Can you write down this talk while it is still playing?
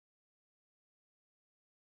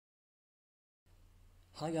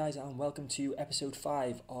Hi guys and welcome to episode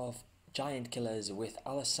 5 of Giant Killers with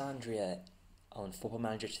Alessandria on Football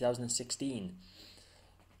Manager 2016.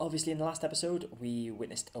 Obviously in the last episode we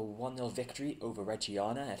witnessed a 1-0 victory over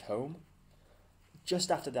Reggiana at home.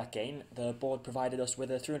 Just after that game the board provided us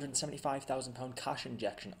with a £375,000 cash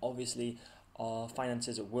injection. Obviously our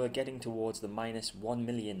finances were getting towards the minus 1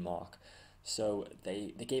 million mark, so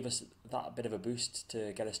they gave us that bit of a boost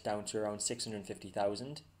to get us down to around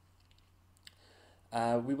 650,000.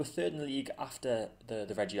 We were third in the league after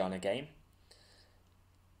the Reggiana game.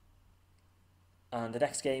 And the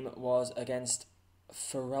next game was against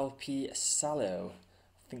Feralpi Salo.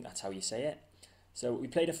 I think that's how you say it. So we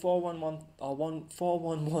played a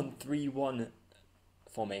 4-1-1-3-1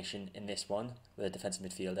 formation in this one with a defensive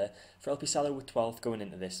midfielder. Feralpi Salo were 12th going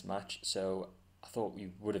into this match, so I thought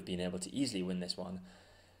we would have been able to easily win this one.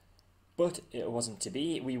 But it wasn't to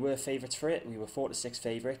be. We were favourites for it. We were 4-6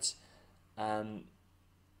 favourites.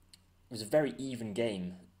 It was a very even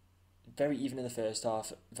game. Very even in the first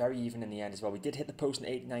half, very even in the end as well. We did hit the post in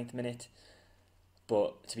the 89th minute,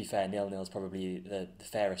 but to be fair, 0-0 is probably the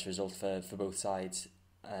fairest result for both sides.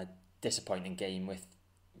 A disappointing game with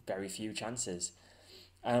very few chances.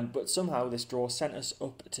 But somehow this draw sent us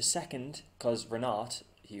up to second, because Renat,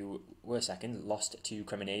 who were second, lost to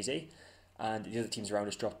Cremonese, and the other teams around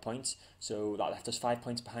us dropped points, so that left us 5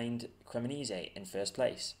 points behind Cremonese in first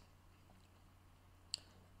place.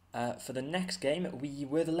 For the next game, we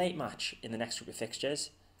were the late match in the next group of fixtures.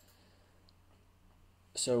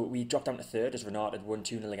 So we dropped down to third as Renat had won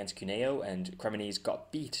 2-0 against Cuneo and Cremonese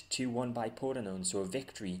got beat 2-1 by Pordenone. So a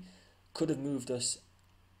victory could have moved us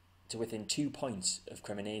to within 2 points of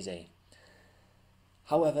Cremonese.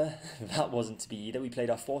 However, that wasn't to be either. We played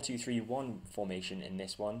our 4-2-3-1 formation in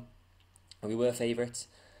this one. And we were favourites.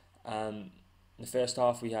 In the first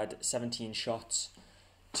half, we had 17 shots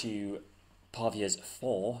to Pavia's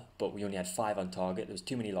 4, but we only had 5 on target. There was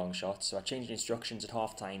too many long shots, so I changed instructions at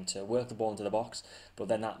half time to work the ball into the box, but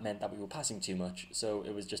then that meant that we were passing too much, so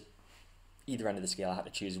it was just either end of the scale. I had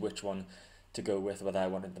to choose which one to go with, whether I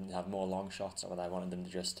wanted them to have more long shots or whether I wanted them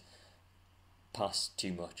to just pass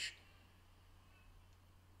too much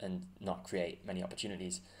and not create many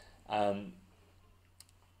opportunities.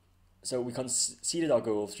 So we conceded our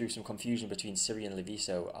goal through some confusion between Siri and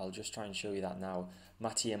Leviso. I'll just try and show you that now.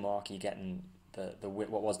 Mattia Marchi getting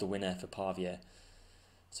what was the winner for Pavia.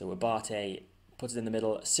 So Abate puts it in the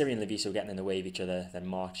middle, Siri and Leviso getting in the way of each other, then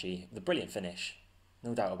Marchi. The brilliant finish,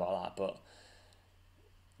 no doubt about that, but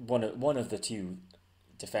one of the two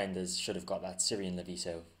defenders should have got that, Siri and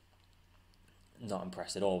Leviso. Not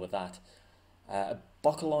impressed at all with that.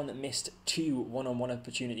 Boccolon missed 2 one-on-one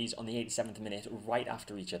opportunities on the 87th minute right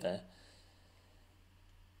after each other.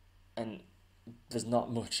 And there's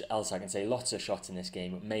not much else I can say. Lots of shots in this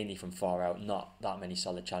game, mainly from far out, not that many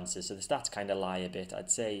solid chances. So the stats kind of lie a bit. I'd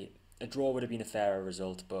say a draw would have been a fairer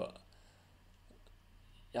result, but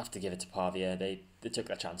you have to give it to Pavia. They took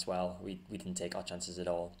their chance well. We didn't take our chances at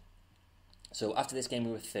all. So after this game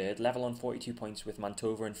we were third, level on 42 points with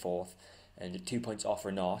Mantova in fourth, and 2 points off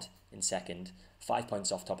Renat in second, 5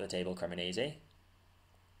 points off top of the table Cremonese.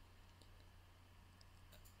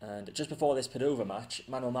 And just before this Padova match,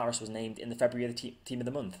 Manuel Maris was named in the February Team of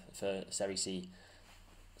the Month for Serie C.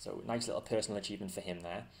 So nice little personal achievement for him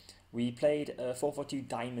there. We played a 4-4-2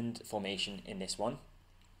 diamond formation in this one,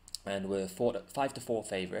 and we're 5-4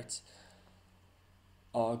 favourites.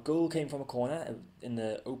 Our goal came from a corner in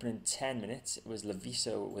the opening 10 minutes. It was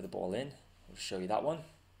Leviso with the ball in. I'll show you that one.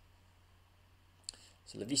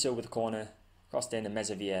 So Leviso with the corner, crossed in, and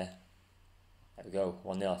Mezzavia. There we go,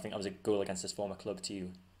 1-0. I think that was a goal against his former club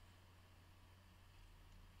too.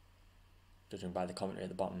 Judging by the commentary at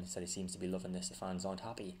the bottom, he said he seems to be loving this. The fans aren't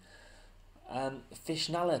happy.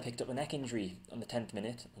 Fishnala picked up a neck injury on the 10th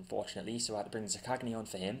minute, unfortunately, so I had to bring Zakagni on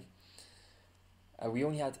for him. We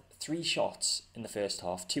only had 3 shots in the first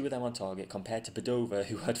half, 2 of them on target, compared to Padova,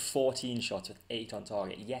 who had 14 shots with 8 on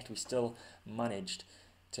target, yet we still managed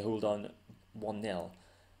to hold on 1-0.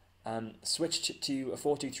 Switched to a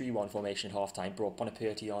 4-2-3-1 formation at half-time, brought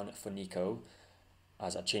Bonaperti on for Nico,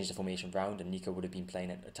 as I changed the formation round, and Nico would have been playing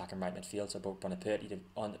at attacking right midfield, so I brought Bonaperti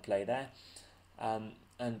on to play there.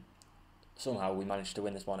 And somehow we managed to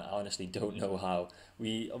win this one. I honestly don't know how.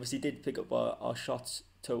 We obviously did pick up our shots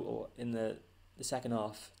total in the second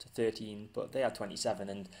half to 13, but they had 27,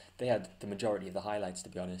 and they had the majority of the highlights, to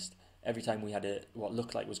be honest. Every time we had what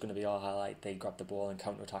looked like was going to be our highlight, they grabbed the ball and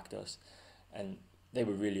counter-attacked us. And they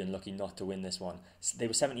were really unlucky not to win this one. They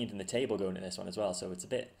were 17th in the table going to this one as well, so it's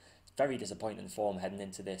very disappointing form heading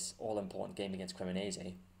into this all-important game against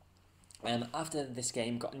Cremonese. After this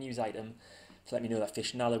game, got a news item to let me know that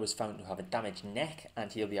Fishnala was found to have a damaged neck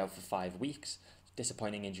and he'll be out for 5 weeks.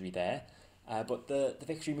 Disappointing injury there. But the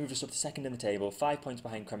victory moved us up to second in the table, 5 points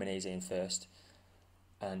behind Cremonese in first,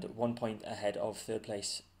 and 1 point ahead of third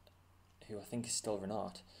place, who I think is still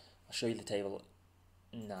Renard. I'll show you the table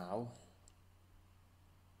now.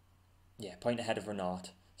 Yeah, point ahead of Renard,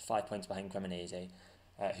 5 points behind Cremonese,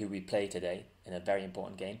 who we play today in a very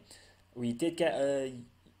important game. We did get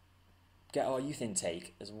our youth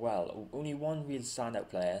intake as well. Only one real standout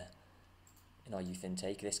player in our youth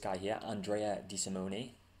intake, this guy here, Andrea Di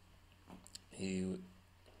Simone, who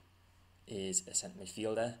is a centre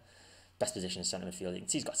midfielder. Best position is centre midfielder. You can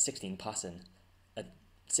see he's got 16 passing at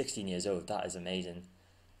 16 years old. That is amazing.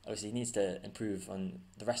 Obviously, he needs to improve on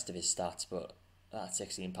the rest of his stats, but that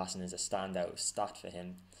 16 passing is a standout stat for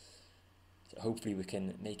him. So hopefully we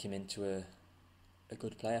can make him into a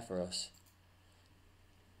good player for us.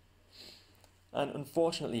 And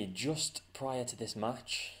unfortunately, just prior to this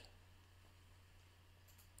match,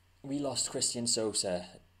 we lost Christian Sosa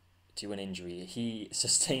to an injury. He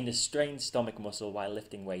sustained a strained stomach muscle while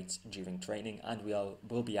lifting weights during training, and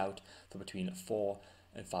will be out for between 4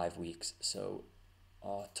 and 5 weeks. So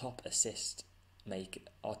our top assister,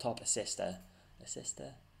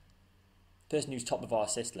 person who's top of our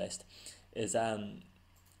assist list, is out.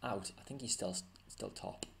 I think he's still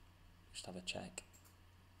top. Just have a check.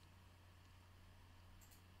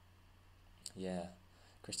 Yeah,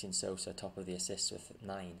 Christian Sosa, top of the assists with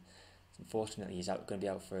 9. Unfortunately, he's going to be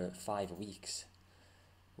out for 5 weeks,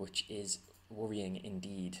 which is worrying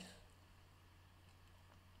indeed.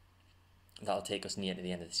 That'll take us near to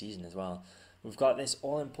the end of the season as well. We've got this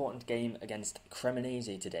all-important game against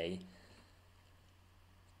Cremonese today,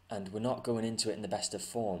 and we're not going into it in the best of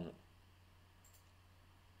form.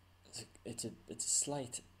 It's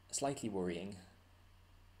slightly worrying.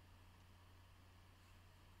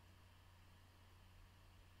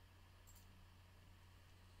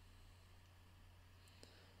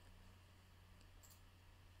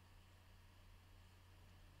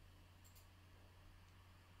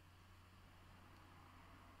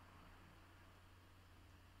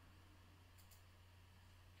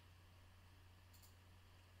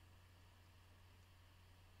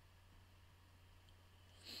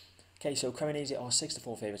 Okay, so Cremonese are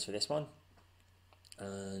 6-4 favourites for this one,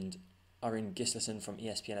 and Aaron Gislason from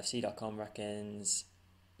ESPNFC.com reckons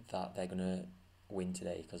that they're going to win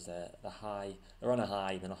today because they're on a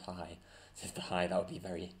high. They're not high. If they're high, that would be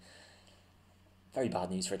very, very bad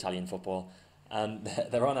news for Italian football.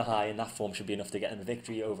 They're on a high, and that form should be enough to get them a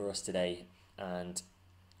victory over us today. And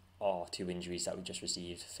our 2 injuries that we just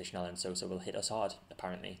received, Fishnell and Sosa, will hit us hard,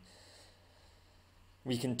 apparently.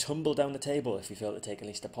 We can tumble down the table if we fail to take at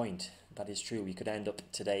least a point. That is true. We could end up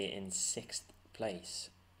today in 6th place.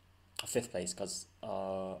 Or 5th place, because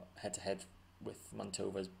our head-to-head with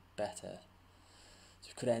Mantova is better. So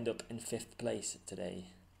we could end up in 5th place today.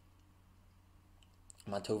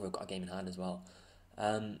 Mantova have got a game in hand as well.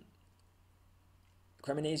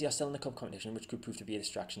 Cremonese are still in the cup competition, which could prove to be a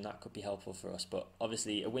distraction. That could be helpful for us. But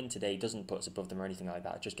obviously, a win today doesn't put us above them or anything like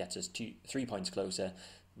that. It just gets us 3 points closer,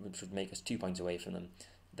 which would make us 2 points away from them.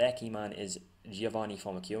 Their key man is Giovanni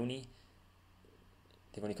Formicchioni.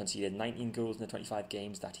 They've only conceded 19 goals in the 25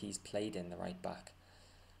 games that he's played in, the right back.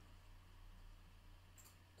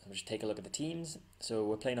 We'll just take a look at the teams. So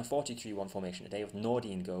we're playing a 4-2-3-1 formation today with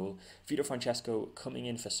Nordi in goal, Vito Francesco coming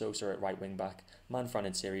in for Sosa at right wing back, Manfran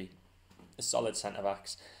and Siri, solid centre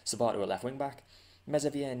backs, Sabato at left wing back,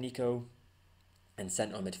 Mezzavia and Nico in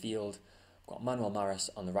centre midfield. We've got Manuel Maris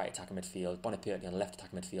on the right attacking midfield, Bonaperti on the left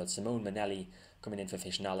attacking midfield, Simone Manelli coming in for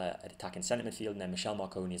Fishnala at attacking centre midfield, and then Michel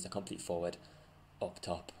Marconi as the complete forward up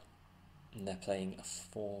top. And they're playing a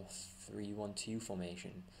 4-3-1-2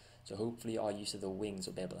 formation. So hopefully our use of the wings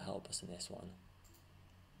will be able to help us in this one.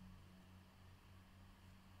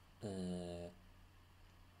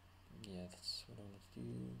 Yeah, that's what I want to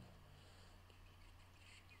do.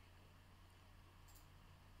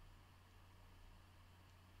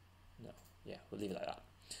 No, yeah, we'll leave it like that.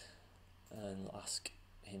 And we'll ask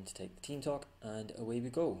him to take the team talk, and away we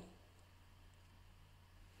go.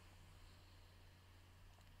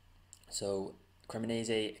 So,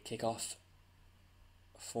 Cremonese kick off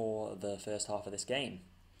for the first half of this game.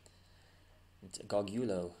 It's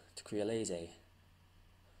Gorgulo to Criolese.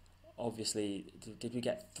 Obviously, did we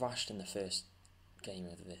get thrashed in the first game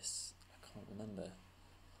of this? I can't remember.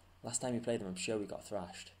 Last time we played them, I'm sure we got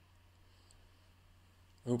thrashed.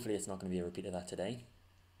 Hopefully it's not going to be a repeat of that today.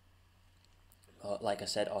 Like I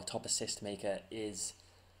said, our top assist maker is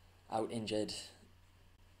out injured.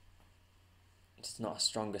 It's not our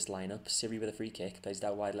strongest lineup. Siri with a free kick, plays it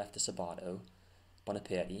out wide left to Sabato.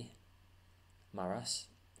 Bonaperti. Maras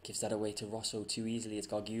gives that away to Rosso too easily. It's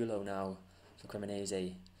Gargiulo now for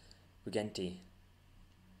Cremonese. Brugenti,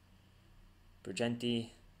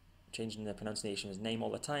 changing the pronunciation of his name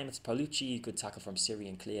all the time. It's Paolucci, good tackle from Siri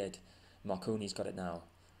and cleared. Marconi's got it now.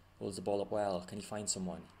 Holds the ball up well. Can he find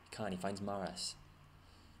someone? He can't. He finds Maras.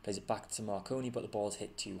 Plays it back to Marconi, but the ball's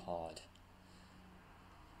hit too hard.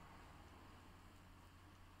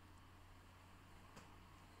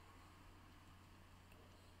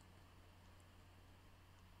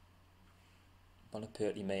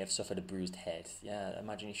 Bonaperti may have suffered a bruised head. Yeah, I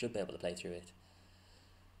imagine he should be able to play through it.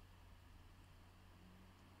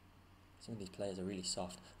 Some of these players are really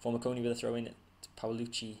soft. Formiconi with a throw in to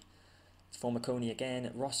Paolucci. It's Formiconi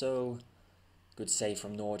again. Rosso. Good save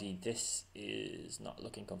from Nordi. This is not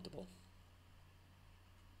looking comfortable.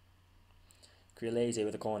 Creolese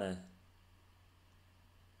with a corner.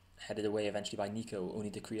 Headed away eventually by Nico. Only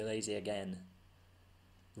to Creolese again.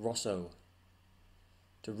 Rosso.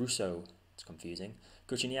 To Russo. It's confusing.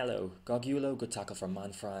 Cuciniello. Gargiulo. Good tackle from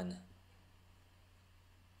Manfran.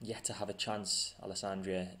 Yet to have a chance,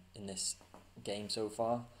 Alessandria, in this game so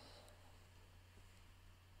far.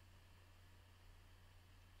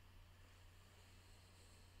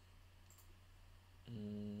 I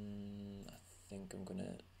think I'm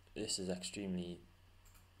gonna... This is extremely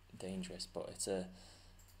dangerous, but it's a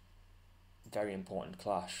very important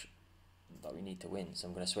clash that we need to win, so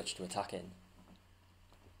I'm going to switch to attacking.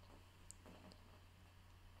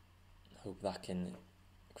 Hope that can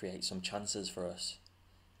create some chances for us.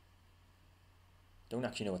 Don't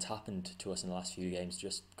actually know what's happened to us in the last few games,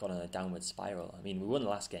 just got on a downward spiral. I mean, we won the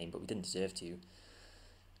last game, but we didn't deserve to.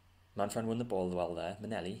 Manfran won the ball well there.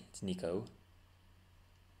 Manelli, it's Nico.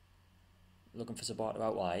 Looking for Sabato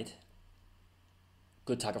out wide.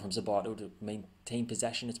 Good tackle from Sabato to maintain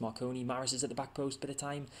possession. It's Marconi. Maris is at the back post, bit of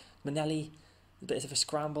time. Manelli, a bit of a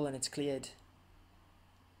scramble and it's cleared.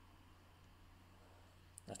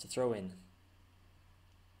 That's a throw in.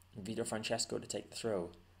 Vito Francesco to take the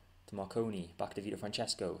throw. To Marconi, back to Vito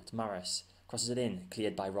Francesco. It's Maris. Crosses it in,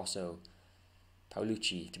 cleared by Rosso.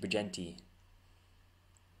 Paolucci to Brugenti.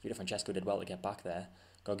 Vito Francesco did well to get back there.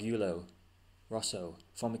 Gargiulo. Rosso.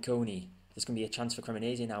 Formiconi. There's going to be a chance for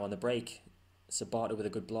Cremonese now on the break. Sabato with a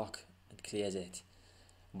good block and clears it.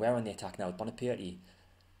 We're on the attack now with Bonaperti.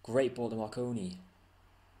 Great ball to Marconi.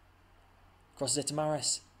 Crosses it to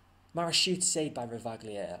Maris. Maris shoots, saved by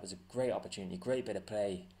Rivaglia. That was a great opportunity, great bit of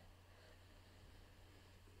play.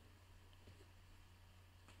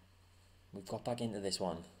 We've got back into this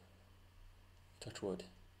one. Touch wood.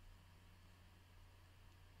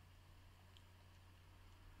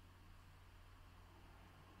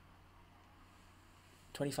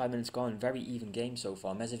 "25 minutes gone, very even game so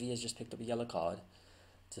far. Mezzavia's just picked up a yellow card.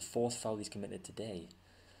 It's the fourth foul he's committed today.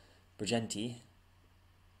 Brugenti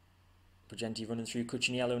running through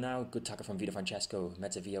Cuciniello now. Good tackle from Vito Francesco.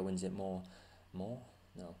 Mezzavia wins it more? No.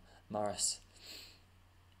 Maris.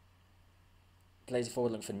 Plays it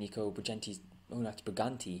forward looking for Nico.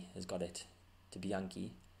 Briganti has got it to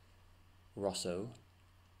Bianchi. Rosso.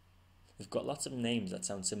 We've got lots of names that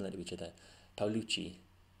sound similar to each other. Paolucci.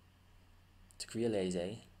 To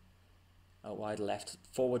Creolese. Out wide left.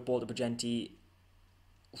 Forward ball to Brugenti.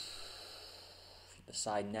 The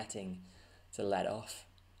side netting to let off.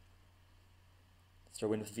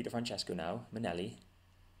 Throw in with Vito Francesco now. Manelli.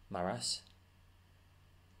 Maras.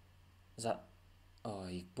 Is that... Oh,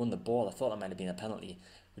 he won the ball. I thought that might have been a penalty.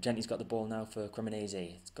 Brugenti's got the ball now for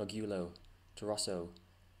Cremonese. It's Gargiulo to Rosso.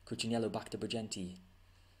 Cuciniello back to Brugenti.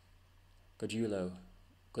 Gargiulo.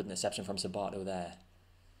 Good interception from Sabato there.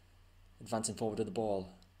 Advancing forward with the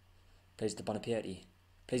ball. Plays it to Bonaperti.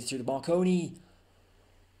 Plays it through to Marconi.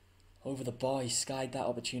 Over the bar, he skied that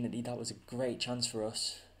opportunity. That was a great chance for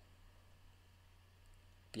us.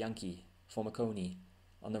 Bianchi. Formiconi.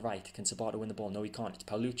 On the right. Can Sabato win the ball? No, he can't. It's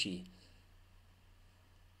Paolucci.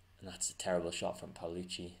 And that's a terrible shot from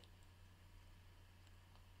Paolucci.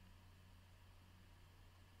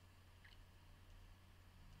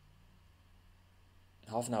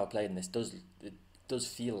 Half an hour played in this does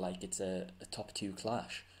feel like it's a top two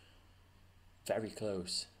clash. Very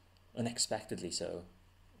close. Unexpectedly so,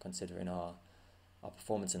 considering our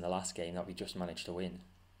performance in the last game that we just managed to win.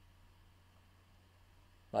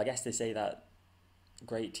 Well, I guess they say that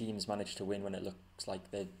great teams manage to win when it looks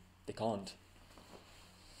like they can't.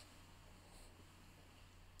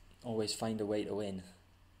 Always find a way to win.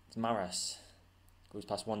 It's Maris. Goes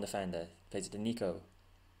past one defender. Plays it to Nico.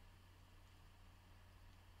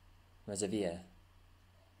 Mezzavia.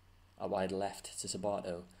 Out wide left to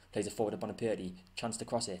Sabato. Plays it forward to Bonaperti. Chance to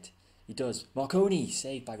cross it. He does. Marconi.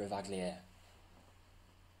 Saved by Rivaglia.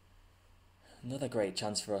 Another great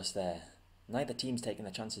chance for us there. Neither team's taken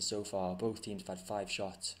their chances so far. Both teams have had 5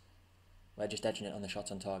 shots. We're just edging it on the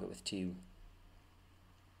shots on target with 2.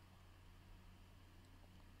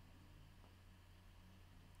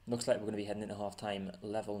 Looks like we're going to be heading into half-time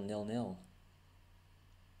level 0-0.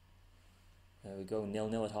 There we go,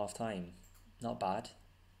 0-0 at half-time. Not bad.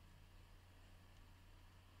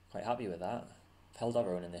 Quite happy with that. We've held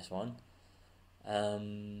our own in this one.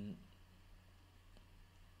 I'm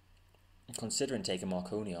considering taking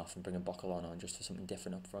Marconi off and bringing Boccolon on just for something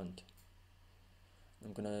different up front.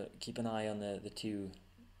 I'm going to keep an eye on the 2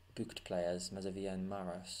 booked players, Mezzavia and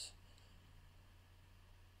Maris.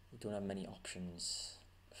 We don't have many options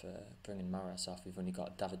for bringing Maris off. We've only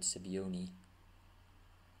got David Sibioni.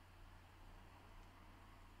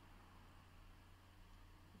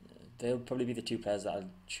 They'll probably be the 2 players that I'll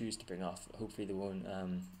choose to bring off. Hopefully they won't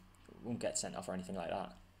get sent off or anything like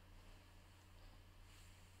that.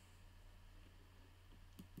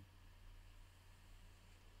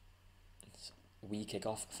 We kick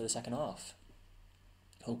off for the second half.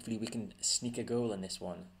 Hopefully we can sneak a goal in this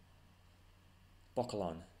one.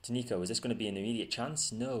 Boccolon to Nico. Is this going to be an immediate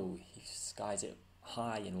chance? No. He skies it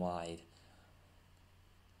high and wide.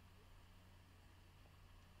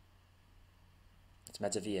 It's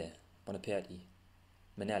Mezzavia, Bonaperti,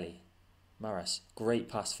 Manelli, Maris. Great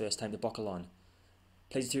pass first time to Boccolon.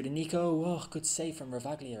 Plays it through to Nico. Oh, good save from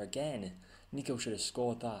Ravaglia again. Nico should have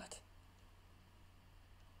scored that.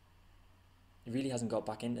 He really hasn't got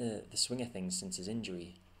back into the swing of things since his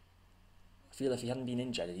injury. I feel if he hadn't been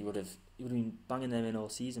injured, he would have been banging them in all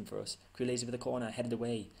season for us. Creolese with a corner, headed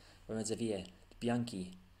away from Mezzavia.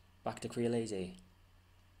 Bianchi, back to Creolese.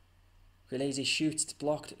 Creolese shoots, it's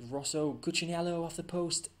blocked. Rosso, Cuciniello off the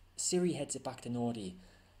post. Siri heads it back to Nordi,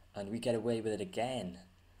 and we get away with it again.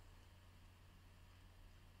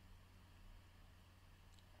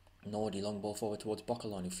 Nordi, long ball forward towards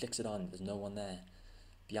Boccolon, who flicks it on. There's no one there.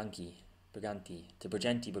 Bianchi, Briganti to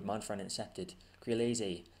Brigenti, but Manfred intercepted.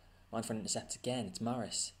 Creolese, Manfred intercepts again. It's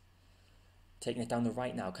Maris. Taking it down the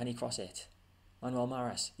right now. Can he cross it? Manuel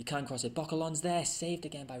Maris. He can cross it. Boccolon's there. Saved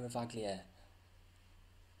again by Ravaglia.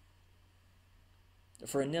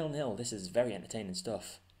 For a 0-0, this is very entertaining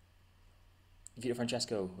stuff. Vito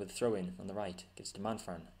Francesco with a throw-in on the right. Gives to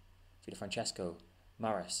Manfran. Vito Francesco.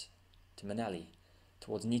 Maris to Manelli.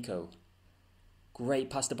 Towards Nico. Great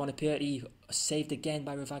pass to Bonaperti. Saved again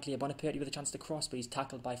by Ravaglia. Bonaperti with a chance to cross, but he's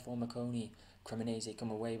tackled by Formiconi. Cremonese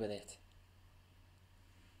come away with it.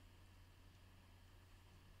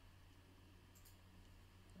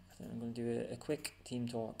 I think I'm going to do a quick team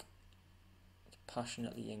talk to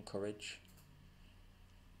passionately encourage.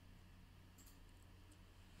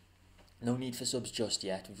 No need for subs just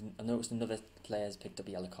yet. I've noticed another player's picked up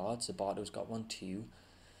a yellow card. So Barto's got one too.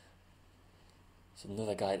 So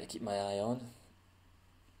another guy to keep my eye on.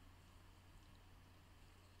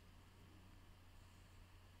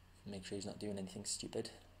 Make sure he's not doing anything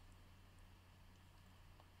stupid.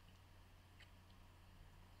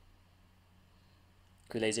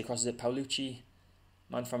 Creolese crosses it. Paolucci.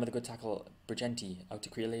 Manfred with a good tackle. Brigenti out to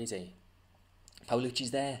Creolese.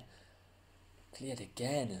 Paolucci's there. Cleared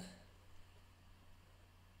again.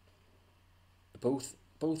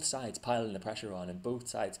 Both sides piling the pressure on, and both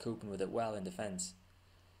sides coping with it well in defence.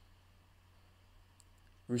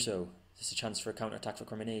 Russo. This is a chance for a counter-attack for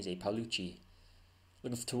Cremonese. Paolucci.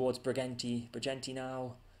 Looking towards Brigenti. Brigenti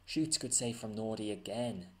now. Shoots. Good save from Nordi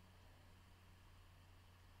again.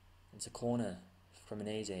 It's a corner for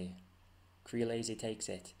Cremonese. Creolese takes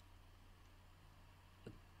it.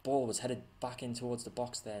 The ball was headed back in towards the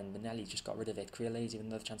box there, and Manelli just got rid of it. Creolese with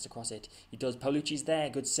another chance to cross it. He does. Paolucci's there.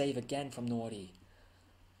 Good save again from Nordi.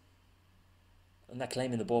 I'm not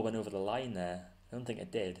claiming the ball went over the line there. I don't think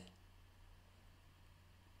it did.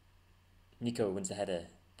 Nico wins the header.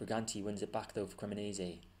 Briganti wins it back though for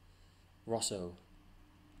Cremonese. Rosso.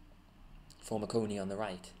 Formiconi on the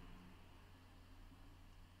right.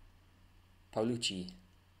 Paolucci.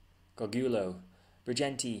 Gorgulo.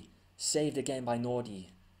 Brigenti. Saved again by Nordi.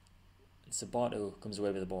 And Sabato comes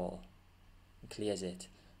away with the ball and clears it.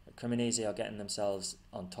 Cremonese are getting themselves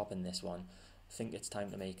on top in this one. I think it's time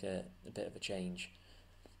to make a bit of a change.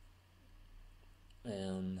 We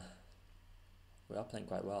are playing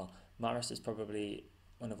quite well. Maris is probably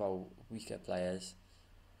one of our weaker players,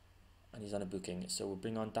 and he's on a booking, so we'll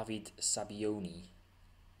bring on David Sabioni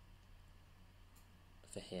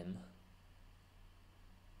for him,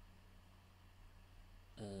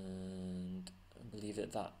 and I'll leave it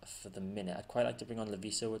at that for the minute. I'd quite like to bring on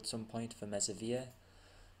Leviso at some point for Mezzavia.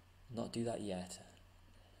 Not do that yet.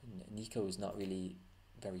 Nico is not really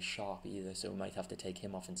very sharp either, so we might have to take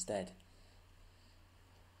him off instead.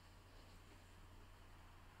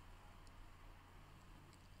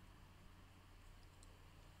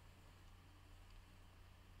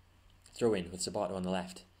 Throw in with Sabato on the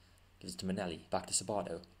left. Gives it to Manelli. Back to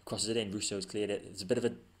Sabato. Crosses it in. Russo's cleared it. There's a bit of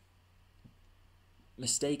a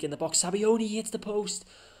mistake in the box. Sabioni hits the post.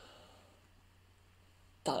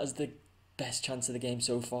 That is the best chance of the game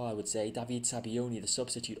so far, I would say. David Sabioni, the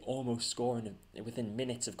substitute, almost scoring within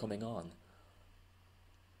minutes of coming on.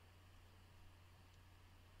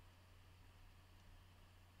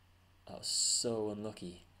 That was so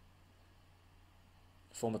unlucky.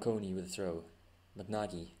 Formiconi with a throw.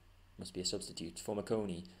 Magnaghi must be a substitute.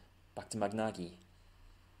 Formiconi back to Magnaghi.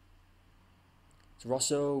 It's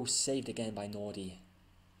Rosso saved again by Nordi.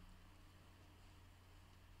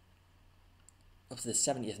 Up to the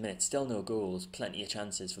 70th minute, still no goals, plenty of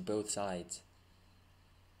chances for both sides.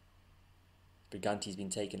 Briganti's been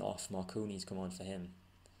taken off, Marconi's come on for him.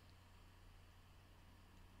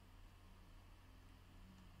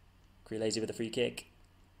 Crealese with a free kick.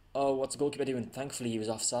 Oh, what's the goalkeeper doing? Thankfully he was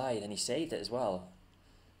offside and he saved it as well.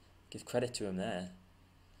 Give credit to him there.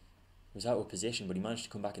 He was out of position, but he managed to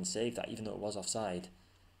come back and save that even though it was offside.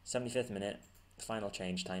 75th minute, final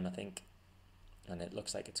change time I think. And it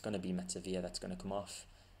looks like it's going to be Mezzavia that's going to come off.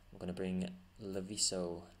 We're going to bring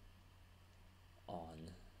Leviso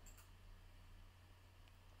on.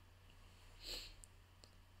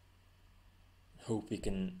 Hope we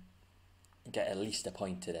can get at least a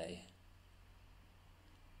point today.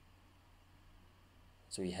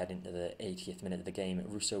 So we head into the 80th minute of the game.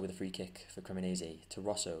 Russo with a free kick for Cremonese to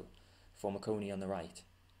Rosso. Formiconi on the right.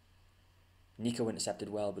 Nico intercepted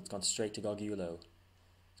well, but it's gone straight to Gargiulo.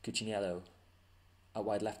 It's Cuciniello. Out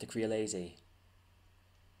wide left to Crealese.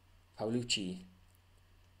 Paolucci.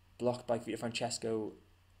 Blocked by Vito Francesco,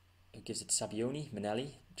 who gives it to Sabioni.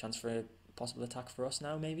 Manelli. Chance for a possible attack for us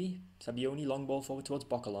now, maybe. Sabioni, long ball forward towards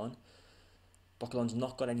Boccolon. Boccolon's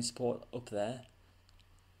not got any support up there.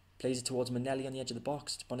 Plays it towards Manelli on the edge of the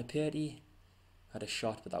box. To Bonaperti. Had a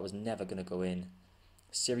shot, but that was never going to go in.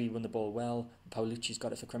 Siri won the ball well. Paolucci's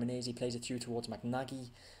got it for Cremonese. Plays it through towards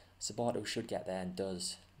Magnaghi. Sabato should get there and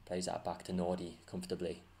does. Plays that back to Nordi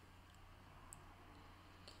comfortably.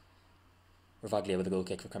 Ravaglia with a goal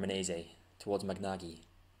kick for Cremonese towards Magnaghi,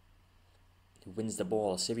 who wins the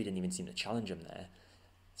ball. Siri didn't even seem to challenge him there.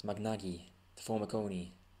 It's Magnaghi to Formiconi.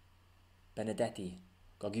 Benedetti.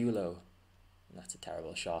 Gargiulo. And that's a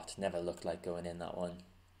terrible shot. Never looked like going in, that one.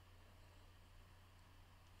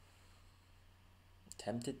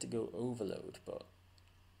 Tempted to go overload, but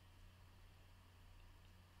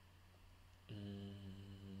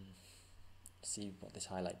see what this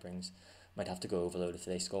highlight brings. Might have to go overload if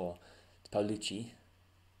they score. It's Paolucci.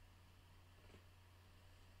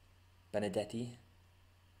 Benedetti.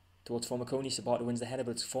 Towards Formiconi. Sabato wins the header,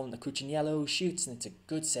 but it's fallen to Cuciniello. Shoots, and it's a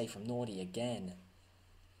good save from Nordi again.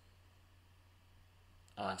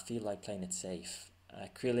 I feel like playing it safe.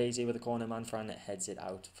 Crealese with a corner. Manfran heads it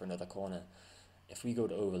out for another corner. If we go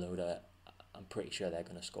to overload, I'm pretty sure they're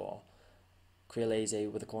going to score. Crealese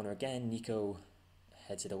with a corner again. Nico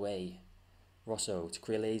heads it away. Rosso to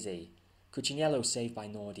Crealese. Cuciniello saved by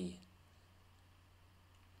Nordi.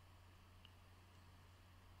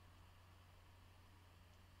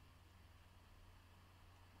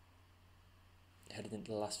 Headed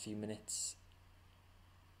into the last few minutes.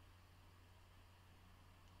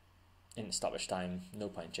 In stoppage time, no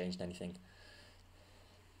point changing anything.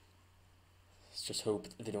 Let's just hope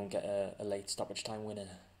they don't get a late stoppage time winner.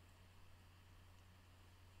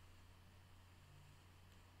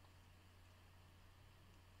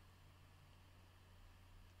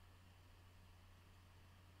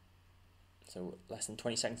 So less than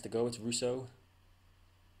 20 seconds to go. It's Russo.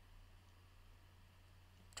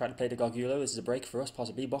 Try to play to Gargiulo. This is a break for us,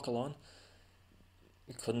 possibly. Boccolon.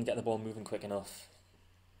 We couldn't get the ball moving quick enough.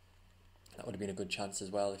 That would have been a good chance as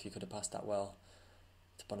well if you could have passed that well.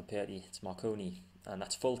 To Bonaperti. It's Marconi. And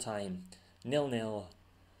that's full time. 0-0.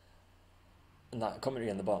 And that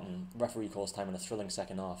commentary on the bottom. Referee calls time in a thrilling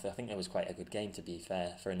second half. I think it was quite a good game, to be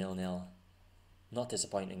fair, for a 0-0. Not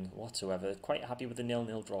disappointing whatsoever. Quite happy with the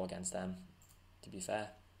 0-0 draw against them, to be fair.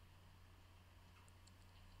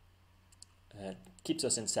 Keeps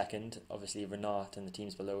us in second. Obviously, Renat and the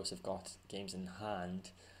teams below us have got games in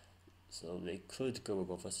hand, so they could go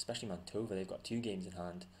above us, especially Mantova. They've got 2 games in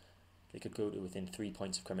hand. They could go to within 3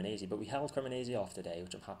 points of Cremonese, but we held Cremonese off today,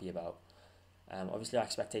 which I'm happy about. Obviously, our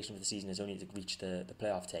expectation for the season is only to reach the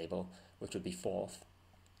playoff table, which would be 4th.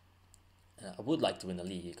 I would like to win the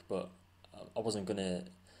league, but I wasn't going to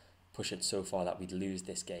push it so far that we'd lose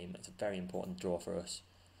this game. It's a very important draw for us.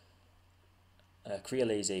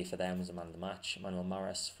 Crealese for them was the man of the match. Manuel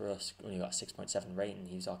Maris for us only got a 6.7 rating.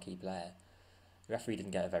 He was our key player. The referee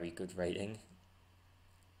didn't get a very good rating.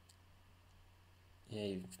 Yeah,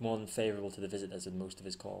 he was more than favourable to the visitors in most of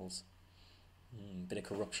his calls. Bit of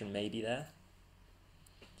corruption maybe there.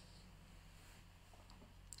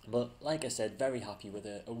 But like I said, very happy with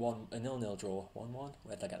a 0-0 draw. 1-1?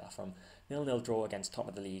 Where did I get that from? 0-0 draw against top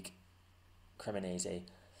of the league, Cremonese.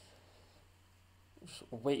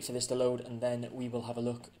 We'll wait for this to load and then we will have a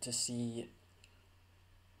look to see...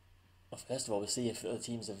 Well, first of all, we'll see if the other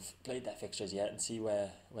teams have played their fixtures yet and see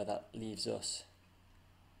where that leaves us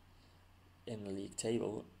in the league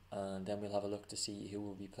table. And then we'll have a look to see who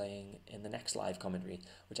will be playing in the next live commentary,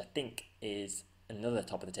 which I think is another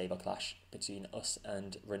top of the table clash between us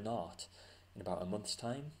and Renat in about a month's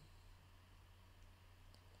time.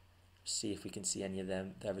 See if we can see any of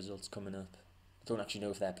their results coming up. I don't actually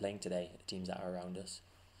know if they're playing today, the teams that are around us.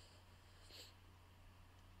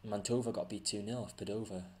 Mantova got beat 2-0 off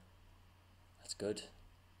Padova. That's good.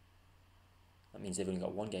 That means they've only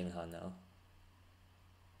got one game in hand now.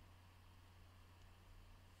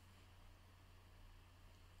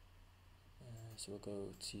 So we'll go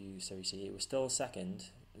to Serie C. We're still second.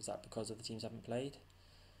 Is that because of the teams haven't played?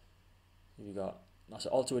 We've got... So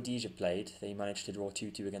Alto Adige played. They managed to draw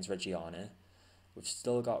 2-2 against Reggiana. We've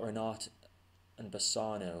still got Renat and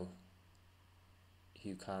Bassano,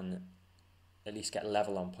 who can at least get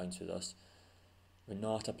level on points with us.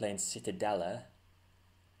 Renat are playing Cittadella,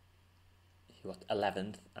 who are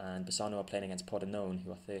 11th, and Bassano are playing against Pordenone,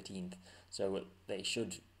 who are 13th. So they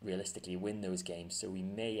should realistically win those games. So we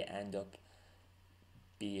may end up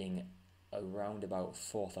being around about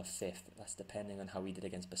 4th or 5th. That's depending on how we did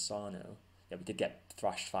against Bassano. Yeah, we did get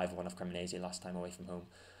thrashed 5-1 off Cremonese last time away from home.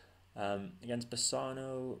 Against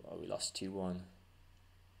Bassano, we lost 2-1.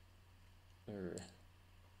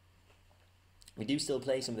 We do still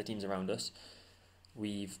play some of the teams around us.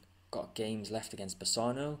 We've got games left against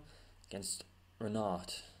Bassano, against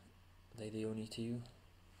Renat. Are they the only two?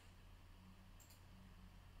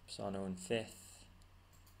 Bassano in 5th.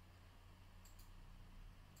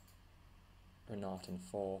 Renat in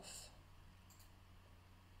 4th.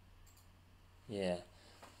 Yeah.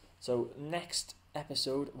 So next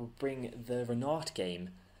episode we'll bring the Renat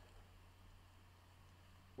game,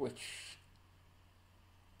 which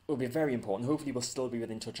will be very important. Hopefully we'll still be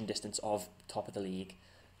within touch and distance of top of the league.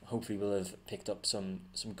 Hopefully we'll have picked up some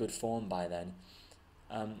good form by then.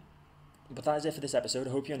 But that is it for this episode.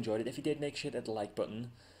 I hope you enjoyed it. If you did, make sure to hit the like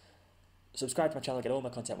button. Subscribe to my channel, get all my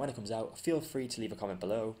content when it comes out. Feel free to leave a comment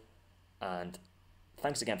below. And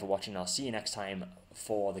thanks again for watching. I'll see you next time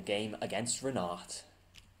for the game against Renat.